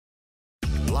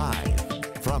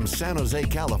From San Jose,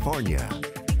 California,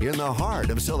 in the heart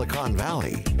of Silicon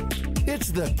Valley,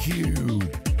 it's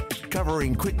theCUBE,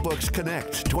 covering QuickBooks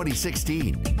Connect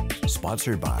 2016.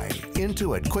 Sponsored by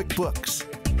Intuit QuickBooks.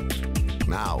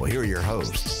 Now, here are your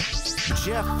hosts,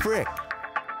 Jeff Frick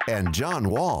and John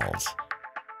Walls.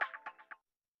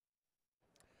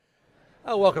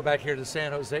 Welcome back here to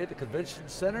San Jose, the Convention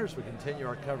Center, as we continue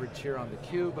our coverage here on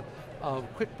theCUBE of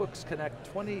QuickBooks Connect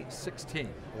 2016.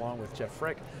 Along with Jeff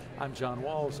Frick, I'm John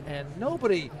Walls, and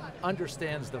nobody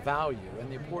understands the value and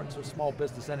the importance of small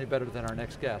business any better than our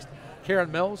next guest. Karen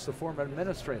Mills, the former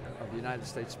administrator of the United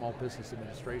States Small Business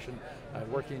Administration,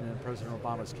 working in President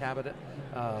Obama's cabinet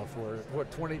for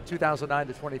 2009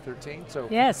 to 2013. So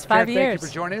yes, Karen, 5 years. Thank you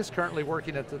for joining us. Currently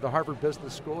working at the Harvard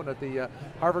Business School and at the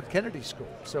Harvard Kennedy School.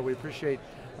 So we appreciate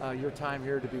your time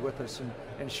here to be with us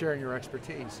and sharing your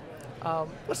expertise.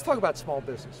 Let's talk about small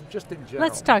business, just in general.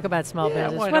 Let's talk about small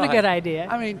business. What a good idea.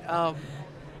 I mean,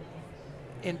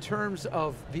 in terms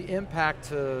of the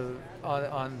impact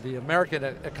on the American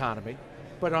economy,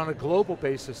 but on a global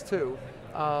basis too,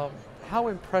 how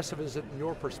impressive is it in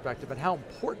your perspective, and how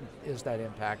important is that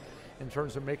impact in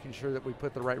terms of making sure that we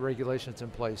put the right regulations in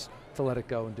place to let it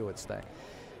go and do its thing?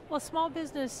 Well, small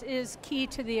business is key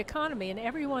to the economy, and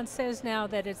everyone says now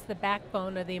that it's the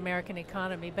backbone of the American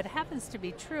economy, but it happens to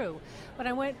be true. When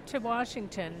I went to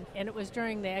Washington, and it was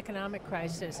during the economic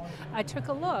crisis, I took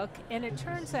a look, and it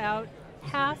turns out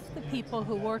half the people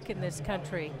who work in this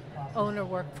country own or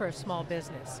work for a small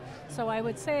business. So I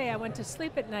would say I went to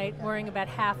sleep at night worrying about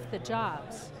half the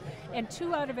jobs. And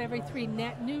 2 out of every 3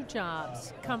 net new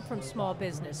jobs come from small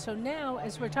business. So now,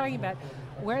 as we're talking about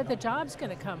where the job's going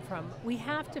to come from, we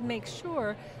have to make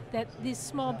sure that these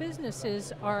small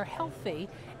businesses are healthy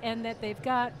and that they've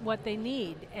got what they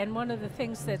need. And one of the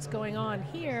things that's going on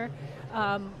here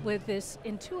with this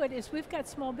Intuit is we've got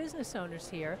small business owners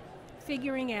here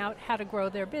figuring out how to grow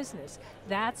their business.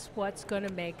 That's what's going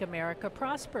to make America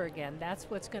prosper again. That's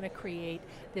what's going to create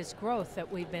this growth that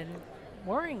we've been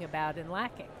worrying about and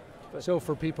lacking. So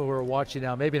for people who are watching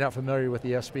now, maybe not familiar with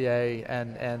the SBA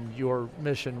and your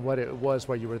mission, what it was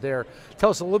while you were there, tell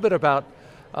us a little bit about,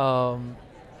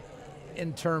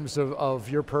 in terms of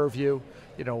your purview,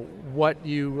 you know, what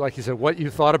you, like you said, what you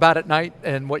thought about at night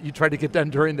and what you tried to get done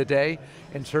during the day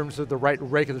in terms of the right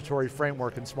regulatory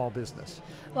framework in small business.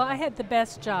 Well, I had the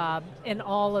best job in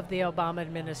all of the Obama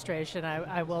administration,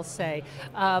 I will say.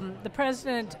 The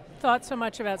president thought so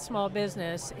much about small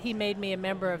business, he made me a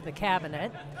member of the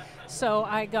cabinet. So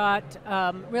I got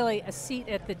really a seat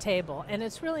at the table. And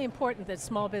it's really important that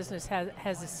small business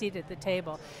has a seat at the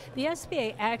table. The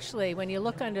SBA actually, when you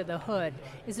look under the hood,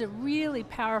 is a really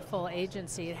powerful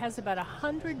agency. It has about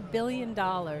 $100 billion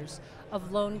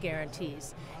of loan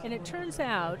guarantees. And it turns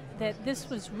out that this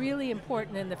was really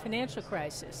important in the financial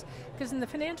crisis. Because in the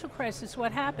financial crisis,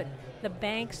 what happened? The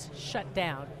banks shut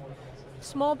down.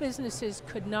 Small businesses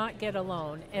could not get a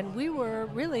loan, and we were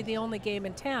really the only game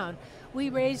in town.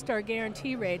 We raised our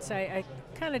guarantee rates. I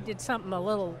kind of did something a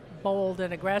little bold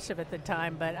and aggressive at the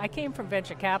time, but I came from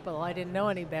venture capital, I didn't know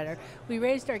any better. We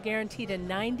raised our guarantee to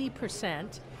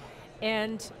 90%,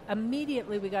 and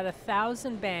immediately we got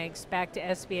 1,000 banks back to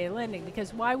SBA lending,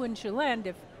 because why wouldn't you lend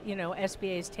if, you know,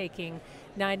 SBA is taking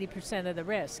 90% of the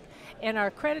risk? And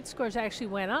our credit scores actually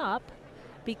went up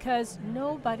because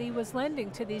nobody was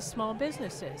lending to these small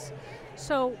businesses.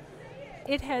 So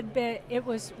it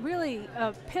was really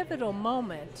a pivotal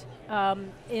moment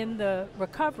in the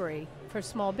recovery for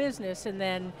small business, and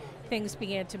then things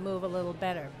began to move a little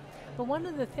better. But one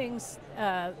of the things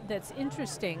that's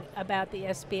interesting about the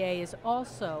SBA is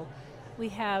also we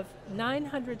have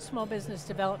 900 small business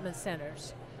development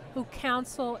centers who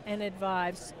counsel and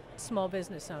advise small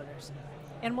business owners.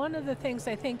 And one of the things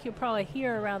I think you'll probably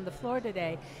hear around the floor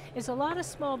today is a lot of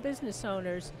small business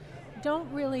owners don't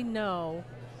really know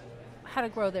how to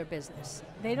grow their business.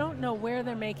 They don't know where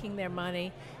they're making their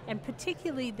money, and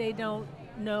particularly they don't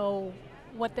know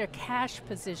what their cash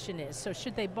position is. So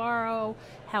should they borrow?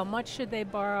 How much should they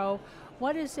borrow?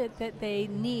 What is it that they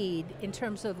need in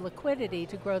terms of liquidity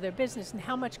to grow their business, and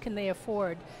how much can they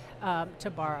afford to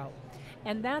borrow?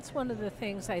 And that's one of the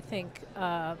things I think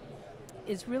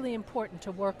is really important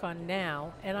to work on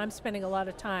now, and I'm spending a lot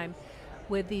of time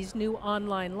with these new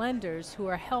online lenders who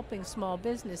are helping small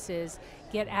businesses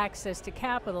get access to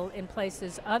capital in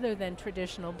places other than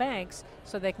traditional banks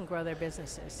so they can grow their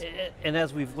businesses. And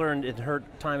as we've learned and heard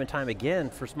time and time again,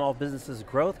 for small businesses,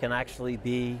 growth can actually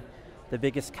be the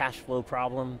biggest cash flow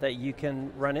problem that you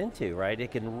can run into, right?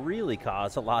 It can really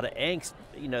cause a lot of angst,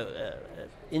 you know,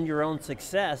 in your own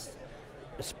success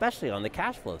especially on the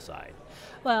cash flow side.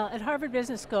 Well, at Harvard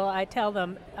Business School, I tell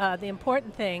them the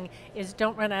important thing is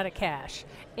don't run out of cash.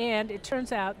 And it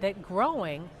turns out that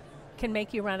growing can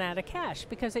make you run out of cash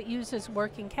because it uses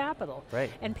working capital. Right.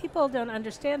 And people don't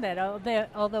understand that,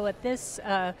 although at this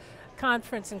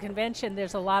conference and convention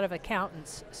there's a lot of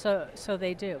accountants, so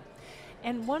they do.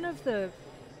 And one of the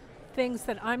things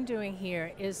that I'm doing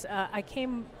here is I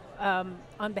came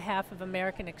on behalf of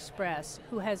American Express,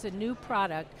 who has a new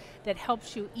product that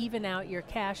helps you even out your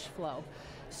cash flow.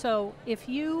 So if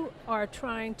you are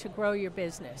trying to grow your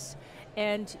business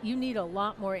and you need a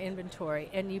lot more inventory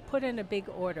and you put in a big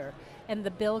order and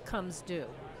the bill comes due,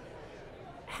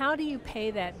 how do you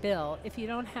pay that bill if you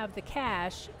don't have the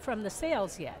cash from the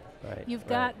sales yet? Right, You've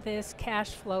got this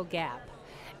cash flow gap.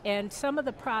 And some of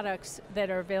the products that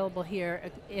are available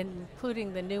here,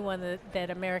 including the new one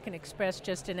that American Express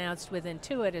just announced with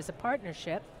Intuit as a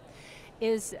partnership,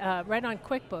 is right on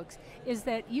QuickBooks, is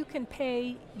that you can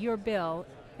pay your bill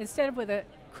instead of with a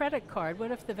credit card.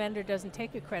 What if the vendor doesn't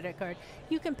take a credit card?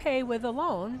 You can pay with a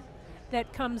loan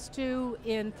that comes due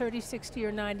in 30, 60,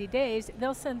 or 90 days.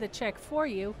 They'll send the check for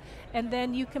you, and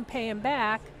then you can pay them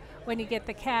back when you get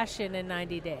the cash in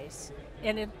 90 days.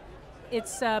 And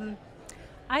it's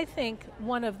I think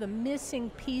one of the missing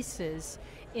pieces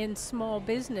in small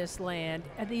business land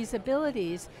are these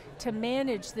abilities to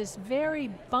manage this very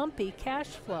bumpy cash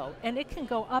flow, and it can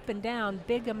go up and down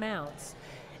big amounts.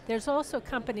 There's also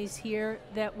companies here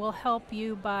that will help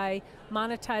you by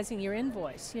monetizing your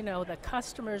invoice. You know, the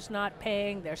customer's not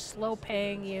paying, they're slow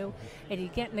paying you, and you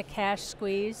get in a cash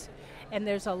squeeze. And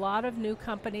there's a lot of new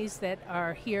companies that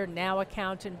are here, Now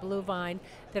Accountant, Bluevine,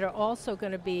 that are also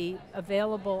going to be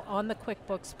available on the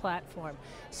QuickBooks platform.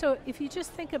 So if you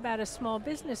just think about a small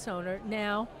business owner,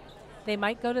 now they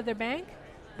might go to their bank,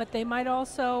 but they might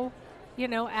also, you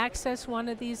know, access one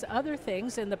of these other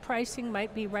things, and the pricing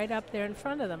might be right up there in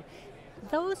front of them.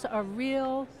 Those are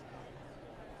real,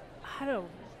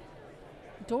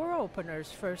 door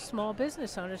openers for small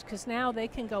business owners, because now they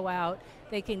can go out,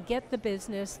 they can get the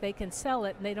business, they can sell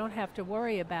it, and they don't have to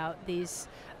worry about these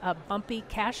bumpy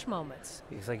cash moments.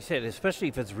 Because like you said, especially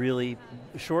if it's really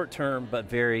short term but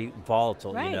very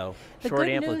volatile, right. You know, the short good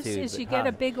amplitude. news is you get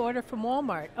a big order from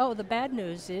Walmart. Oh, the bad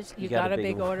news is you got a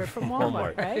big order from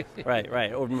Walmart, right?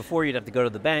 Right. Or before you'd have to go to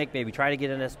the bank, maybe try to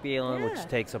get an SBA loan, which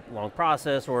takes a long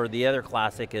process, or the other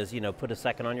classic is, you know, put a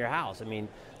second on your house. I mean,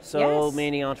 so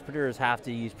many entrepreneurs have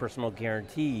to use personal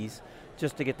guarantees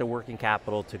just to get the working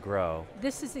capital to grow.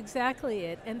 This is exactly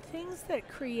it, and things that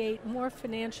create more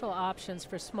financial options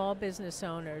for small business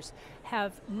owners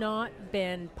have not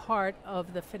been part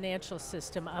of the financial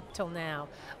system up till now.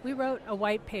 We wrote a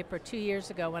white paper 2 years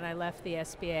ago when I left the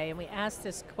SBA, and we asked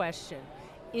this question: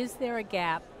 is there a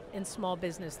gap in small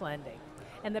business lending?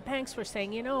 And the banks were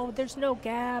saying, you know, there's no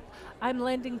gap. I'm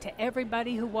lending to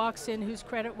everybody who walks in who's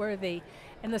credit worthy.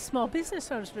 And the small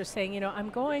business owners were saying, you know,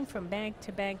 I'm going from bank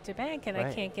to bank to bank and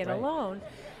I can't get a loan.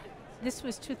 This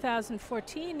was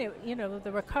 2014, you know,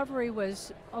 the recovery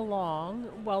was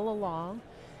well along,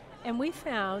 and we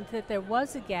found that there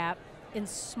was a gap in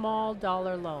small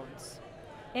dollar loans.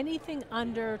 Anything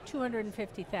under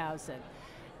 $250,000,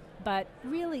 but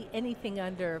really anything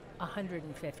under $150,000.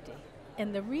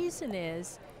 And the reason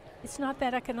is, it's not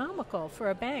that economical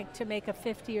for a bank to make a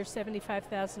 $50,000 or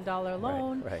 $75,000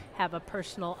 loan, have a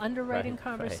personal underwriting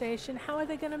conversation. How are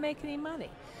they going to make any money?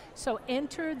 So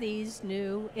enter these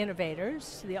new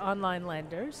innovators, the online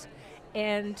lenders,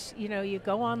 and you know, you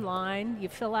go online, you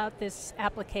fill out this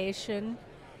application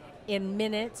in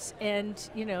minutes, and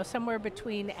you know, somewhere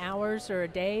between hours or a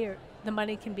day, or the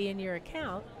money can be in your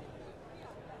account.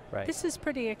 This is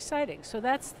pretty exciting. So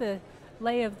that's the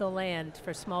lay of the land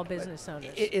for small business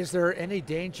owners. Is there any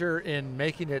danger in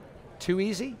making it too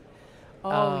easy?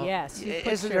 Oh, yes.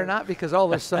 Isn't there not? Because all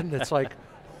of a sudden it's like,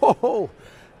 oh,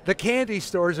 the candy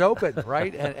store's open,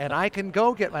 right? and I can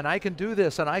go get, and I can do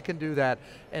this, and I can do that.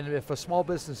 And if a small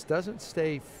business doesn't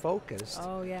stay focused,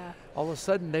 all of a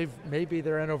sudden maybe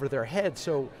they're in over their head.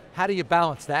 So how do you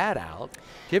balance that out?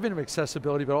 Giving them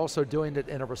accessibility, but also doing it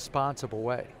in a responsible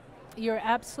way. You're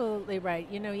absolutely right.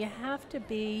 You know, you have to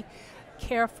be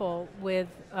careful with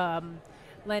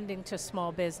lending to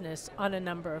small business on a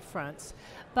number of fronts.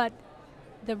 But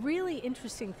the really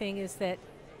interesting thing is that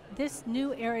this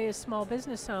new area of small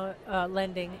business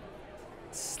lending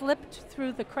slipped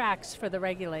through the cracks for the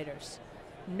regulators.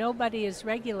 Nobody is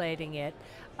regulating it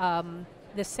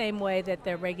the same way that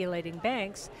they're regulating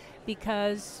banks,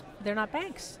 because they're not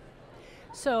banks.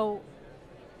 So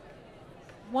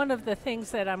one of the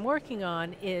things that I'm working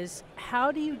on is,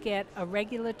 how do you get a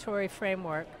regulatory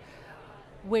framework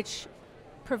which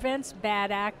prevents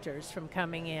bad actors from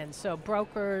coming in. So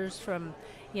brokers from,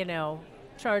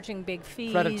 charging big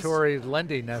fees. Predatory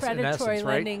lending, in essence, right?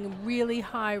 Lending, really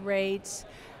high rates.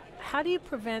 How do you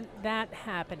prevent that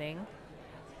happening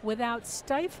without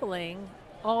stifling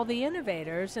all the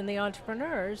innovators and the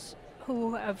entrepreneurs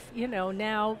who have,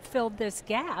 now filled this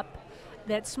gap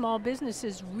that small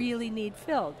businesses really need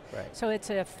filled? Right. So it's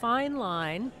a fine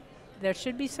line. There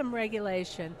should be some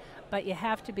regulation, but you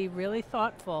have to be really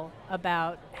thoughtful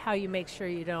about how you make sure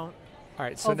you don't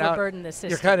overburden the system.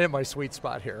 You're kind of in my sweet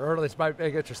spot here, or at least my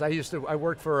big interest. I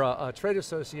worked for a trade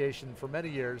association for many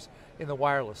years in the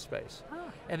wireless space. Oh.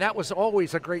 And that was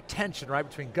always a great tension, right,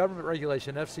 between government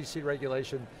regulation, FCC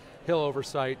regulation, Hill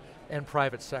oversight, and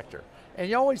private sector. And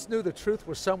you always knew the truth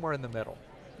was somewhere in the middle.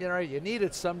 You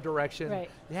needed some direction. Right.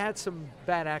 You had some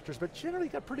bad actors, but generally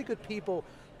you got pretty good people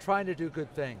trying to do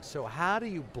good things. So how do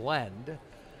you blend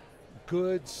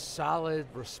good, solid,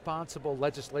 responsible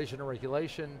legislation and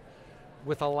regulation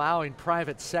with allowing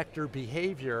private sector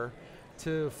behavior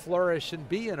to flourish and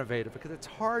be innovative? Because it's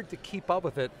hard to keep up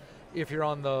with it if you're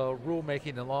on the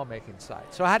rulemaking and lawmaking side.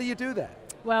 So how do you do that?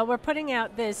 Well, we're putting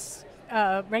out this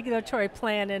regulatory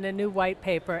plan in a new white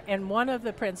paper, and one of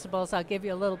the principles, I'll give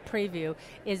you a little preview,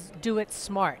 is do it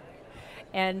smart.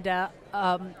 And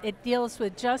it deals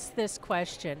with just this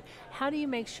question: how do you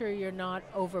make sure you're not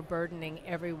overburdening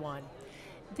everyone?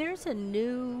 There's a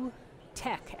new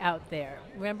tech out there.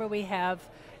 Remember, we have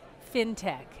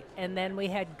FinTech, and then we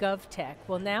had GovTech.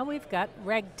 Well, now we've got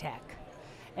RegTech.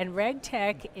 And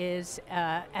RegTech is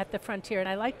at the frontier. And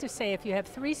I like to say, if you have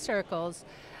three circles,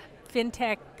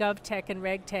 FinTech, GovTech, and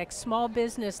RegTech, small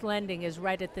business lending is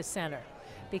right at the center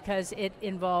because it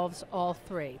involves all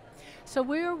three. So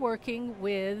we're working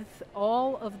with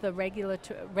all of the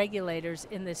regulators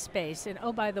in this space. And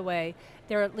oh, by the way,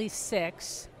 there are at least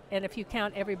 6. And if you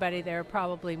count everybody, there are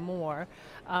probably more.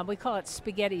 We call it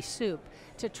spaghetti soup,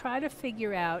 to try to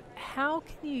figure out how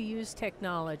can you use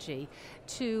technology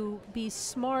to be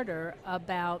smarter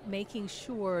about making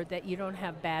sure that you don't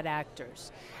have bad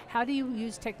actors. How do you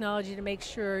use technology to make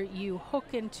sure you hook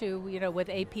into, with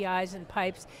APIs and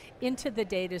pipes, into the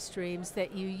data streams,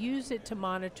 that you use it to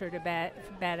monitor the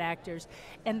bad actors,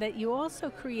 and that you also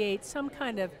create some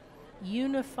kind of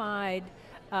unified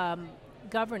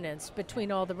governance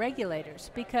between all the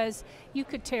regulators, because you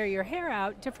could tear your hair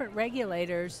out, different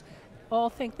regulators all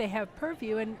think they have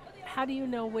purview, and how do you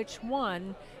know which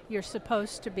one you're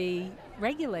supposed to be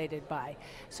regulated by?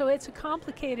 So it's a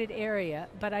complicated area,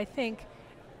 but I think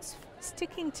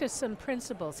sticking to some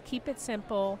principles, keep it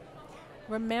simple,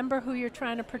 remember who you're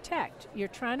trying to protect. You're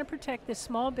trying to protect the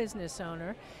small business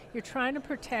owner, you're trying to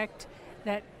protect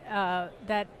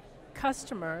that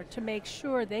customer to make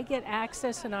sure they get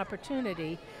access and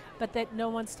opportunity, but that no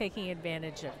one's taking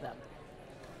advantage of them.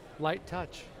 Light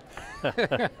touch.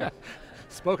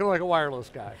 Spoken like a wireless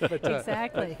guy. But,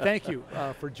 exactly. Thank you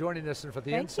for joining us and for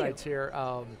the insights here.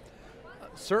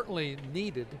 Certainly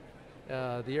needed,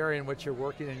 the area in which you're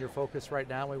working and your focus right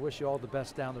now. We wish you all the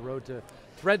best down the road to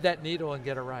thread that needle and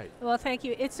get it right. Well, thank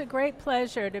you. It's a great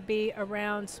pleasure to be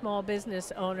around small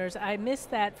business owners. I miss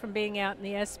that from being out in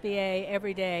the SBA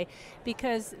every day,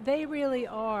 because they really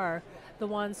are the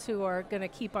ones who are going to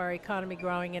keep our economy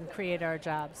growing and create our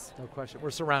jobs. No question. We're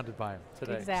surrounded by them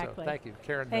today. Exactly. So thank you,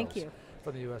 Karen Thank Mills you.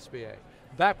 from the USBA.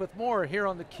 Back with more here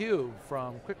on theCUBE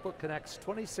from QuickBooks Connects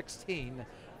 2016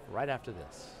 right after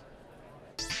this.